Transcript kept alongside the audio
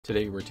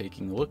Today we're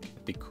taking a look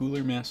at the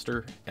Cooler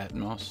Master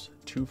Atmos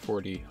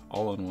 240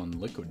 all-in-one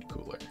liquid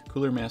cooler.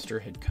 Cooler Master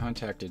had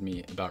contacted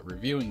me about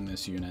reviewing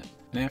this unit,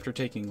 and after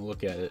taking a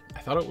look at it, I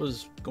thought it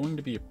was going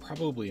to be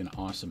probably an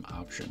awesome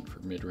option for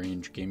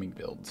mid-range gaming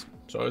builds,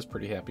 so I was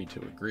pretty happy to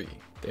agree.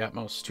 The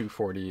Atmos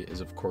 240 is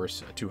of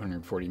course a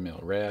 240mm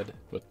rad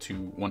with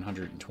two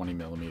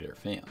 120mm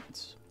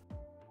fans.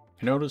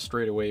 I noticed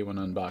right away when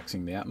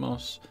unboxing the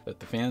Atmos that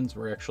the fans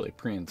were actually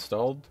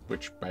pre-installed,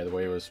 which by the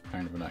way was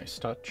kind of a nice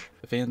touch.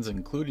 The fans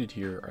included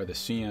here are the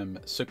CM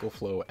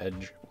Sickleflow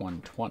Edge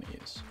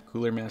 120s.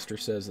 Cooler Master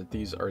says that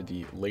these are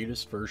the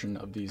latest version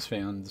of these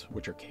fans,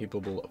 which are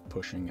capable of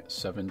pushing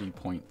 70.7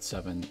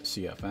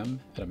 CFM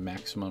at a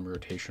maximum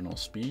rotational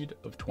speed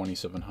of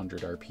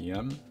 2700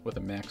 RPM with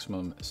a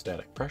maximum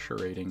static pressure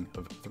rating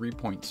of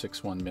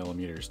 3.61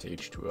 millimeters to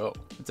H2O.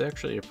 It's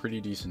actually a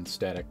pretty decent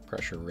static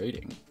pressure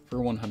rating for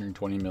a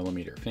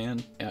 120mm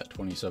fan at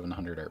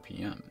 2700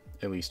 RPM,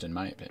 at least in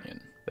my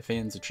opinion. The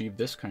fans achieve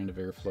this kind of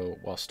airflow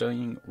while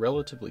staying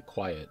relatively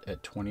quiet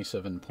at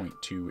 27.2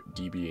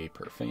 dBA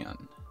per fan.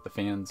 The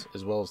fans,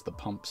 as well as the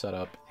pump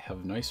setup,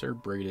 have nicer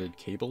braided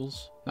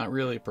cables. Not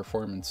really a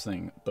performance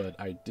thing, but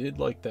I did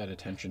like that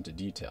attention to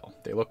detail.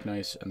 They look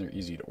nice and they're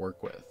easy to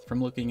work with.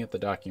 From looking at the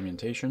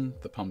documentation,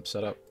 the pump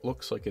setup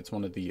looks like it's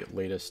one of the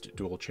latest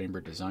dual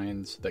chamber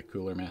designs that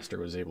Cooler Master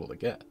was able to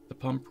get. The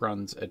pump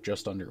runs at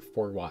just under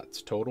 4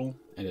 watts total,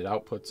 and it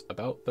outputs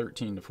about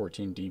 13 to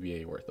 14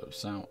 dBA worth of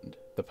sound.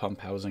 The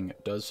pump housing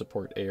does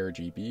support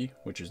ARGB,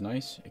 which is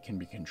nice. It can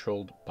be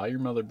controlled by your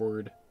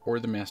motherboard or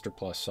the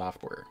MasterPlus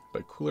software,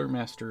 but Cooler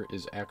Master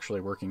is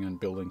actually working on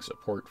building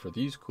support for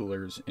these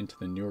coolers into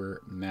the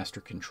newer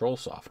MasterCTRL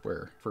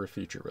software for a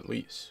future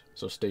release,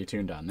 so stay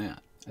tuned on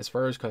that. As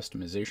far as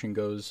customization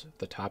goes,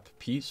 the top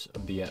piece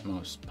of the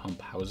Atmos pump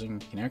housing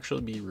can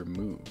actually be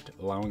removed,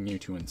 allowing you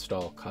to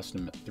install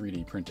custom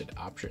 3D printed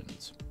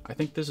options. I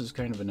think this is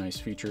kind of a nice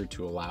feature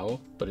to allow,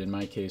 but in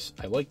my case,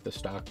 I like the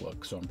stock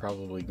look, so I'm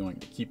probably going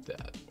to keep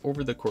that.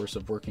 Over the course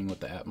of working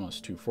with the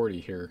Atmos 240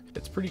 here,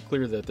 it's pretty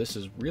clear that this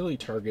is really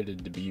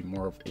targeted to be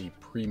more of a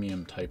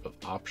premium type of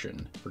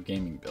option for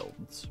gaming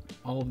builds.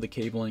 All of the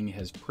cabling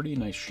has pretty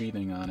nice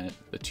sheathing on it,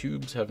 the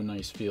tubes have a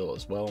nice feel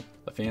as well,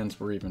 the fans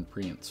were even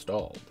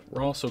pre-installed.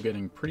 We're also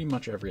getting pretty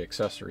much every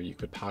accessory you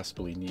could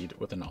possibly need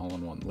with an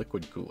all-in-one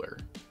liquid cooler.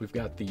 We've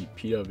got the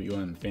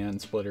PWM fan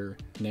splitter,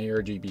 an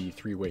ARGB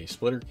 3-way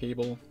splitter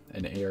cable,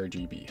 an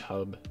ARGB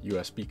hub,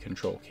 USB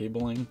control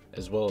cabling,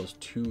 as well as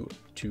 2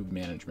 tube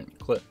management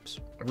clips.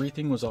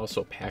 Everything was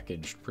also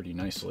packaged pretty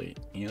nicely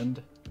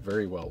and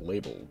very well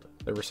labeled.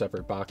 There were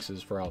separate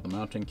boxes for all the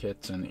mounting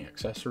kits and the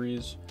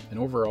accessories, and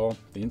overall,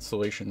 the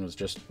installation was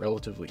just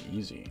relatively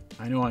easy.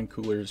 I know on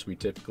coolers we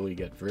typically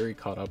get very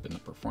caught up in the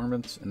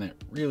performance, and that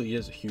really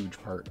is a huge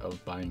part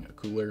of buying a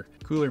cooler.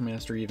 Cooler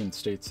Master even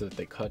states that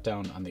they cut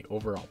down on the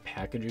overall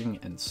packaging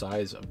and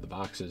size of the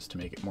boxes to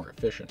make it more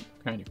efficient.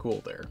 Kinda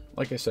cool there.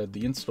 Like I said,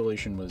 the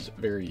installation was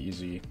very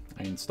easy.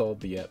 I installed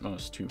the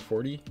Atmos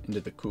 240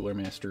 into the Cooler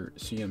Master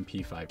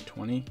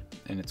CMP520,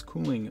 and it's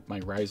cooling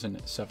my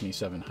Ryzen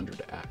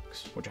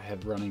 7700X, which I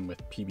have running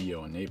with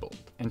PBO enabled.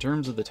 In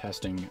terms of the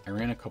testing, I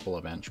ran a couple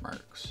of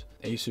benchmarks.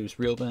 Asus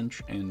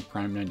RealBench and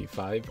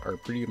Prime95 are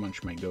pretty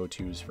much my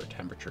go-tos for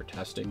temperature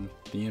testing.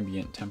 The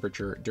ambient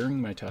temperature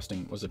during my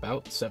testing was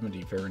about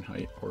 70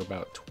 Fahrenheit or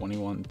about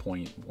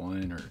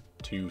 21.1 or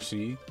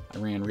 2C. I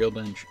ran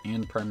RealBench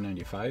and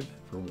Prime95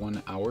 for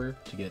 1 hour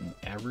to get an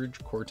average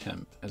core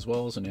temp as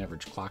well as an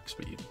average clock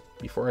speed.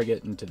 Before I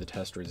get into the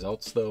test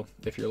results though,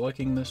 if you're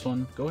liking this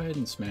one, go ahead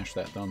and smash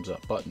that thumbs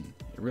up button.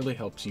 It really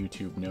helps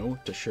YouTube know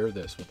to share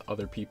this with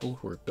other people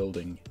who are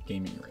building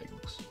gaming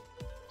rigs.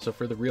 So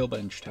for the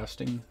RealBench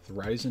testing, the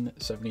Ryzen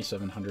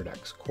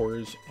 7700X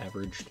cores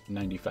averaged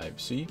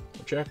 95C,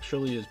 which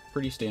actually is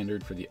pretty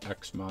standard for the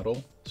X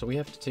model, so we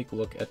have to take a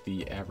look at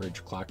the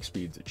average clock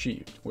speeds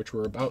achieved, which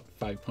were about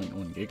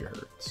 5.1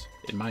 GHz.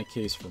 In my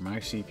case, for my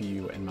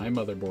CPU and my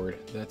motherboard,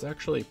 that's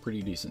actually a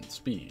pretty decent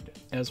speed.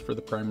 As for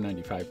the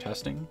Prime95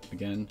 testing,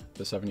 again,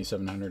 the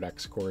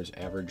 7700X cores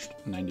averaged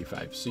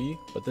 95C,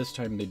 but this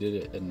time they did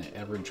it at an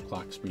average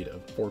clock speed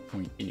of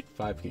 4.85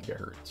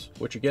 GHz,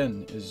 which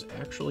again is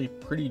actually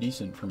pretty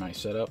decent for my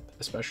setup,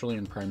 especially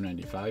in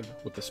Prime95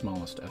 with the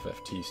smallest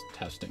FFT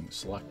testing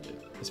selected.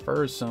 As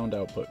far as sound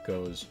output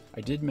goes,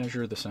 I did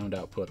measure the sound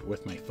output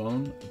with my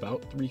phone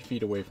about 3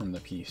 feet away from the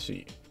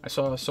PC. I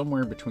saw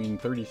somewhere between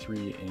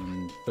 33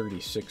 and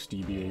 36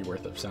 dBA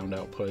worth of sound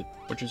output,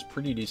 which is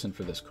pretty decent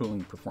for this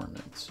cooling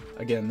performance.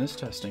 Again, this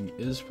testing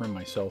is from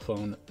my cell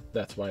phone,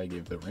 that's why I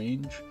gave the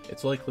range.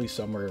 It's likely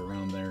somewhere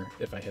around there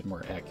if I had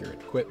more accurate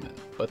equipment,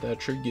 but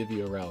that should give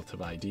you a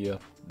relative idea.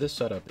 This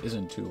setup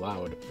isn't too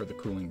loud for the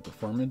cooling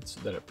performance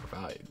that it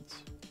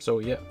provides. So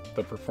yeah,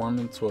 the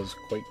performance was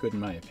quite good in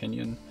my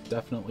opinion,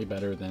 definitely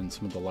better than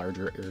some of the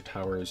larger air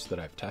towers that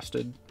I've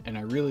tested, and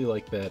I really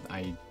like that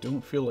I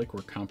don't feel like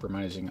we're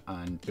compromising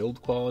on build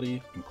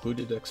quality,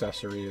 included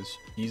accessories,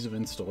 ease of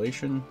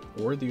installation,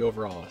 or the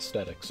overall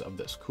aesthetics of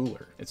this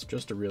cooler. It's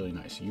just a really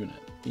nice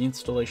unit. The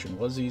installation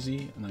was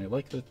easy, and I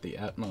like that the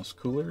Atmos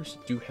coolers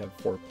do have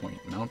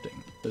 4-point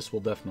mounting. This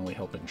will definitely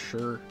help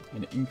ensure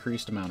an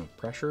increased amount of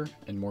pressure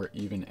and more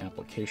even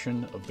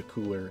application of the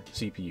cooler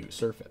CPU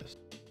surface.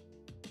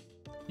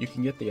 You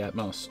can get the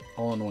Atmos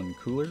all-in-one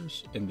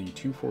coolers in the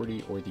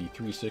 240 or the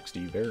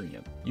 360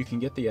 variant. The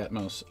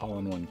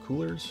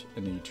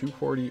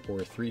 240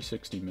 or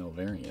 360mm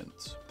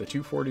variants. The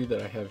 240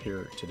 that I have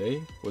here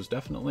today was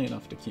definitely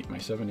enough to keep my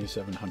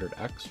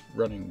 7700X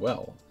running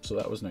well, so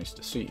that was nice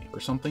to see.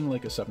 For something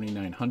like a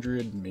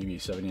 7900, maybe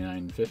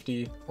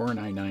 7950, or an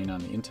i9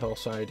 on the Intel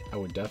side, I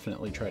would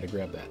definitely try to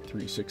grab that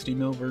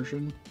 360mm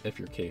version if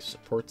your case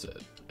supports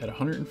it. At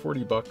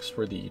 $140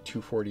 for the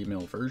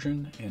 240mm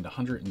version and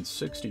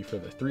 $160 for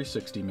the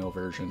 360mm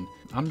version,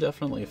 I'm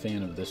definitely a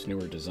fan of this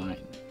newer design.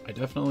 I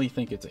definitely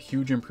think it's a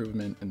huge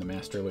improvement in the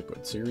Master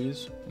Liquid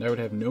series, and I would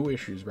have no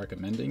issues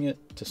recommending it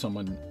to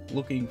someone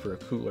looking for a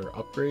cooler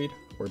upgrade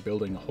or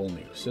building a whole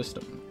new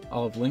system.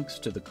 I'll have links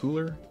to the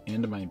cooler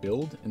and to my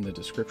build in the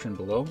description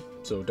below,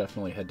 so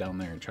definitely head down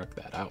there and check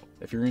that out.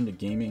 If you're into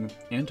gaming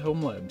and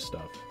home lab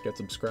stuff, get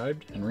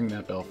subscribed and ring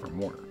that bell for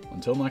more.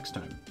 Until next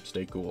time,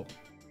 stay cool.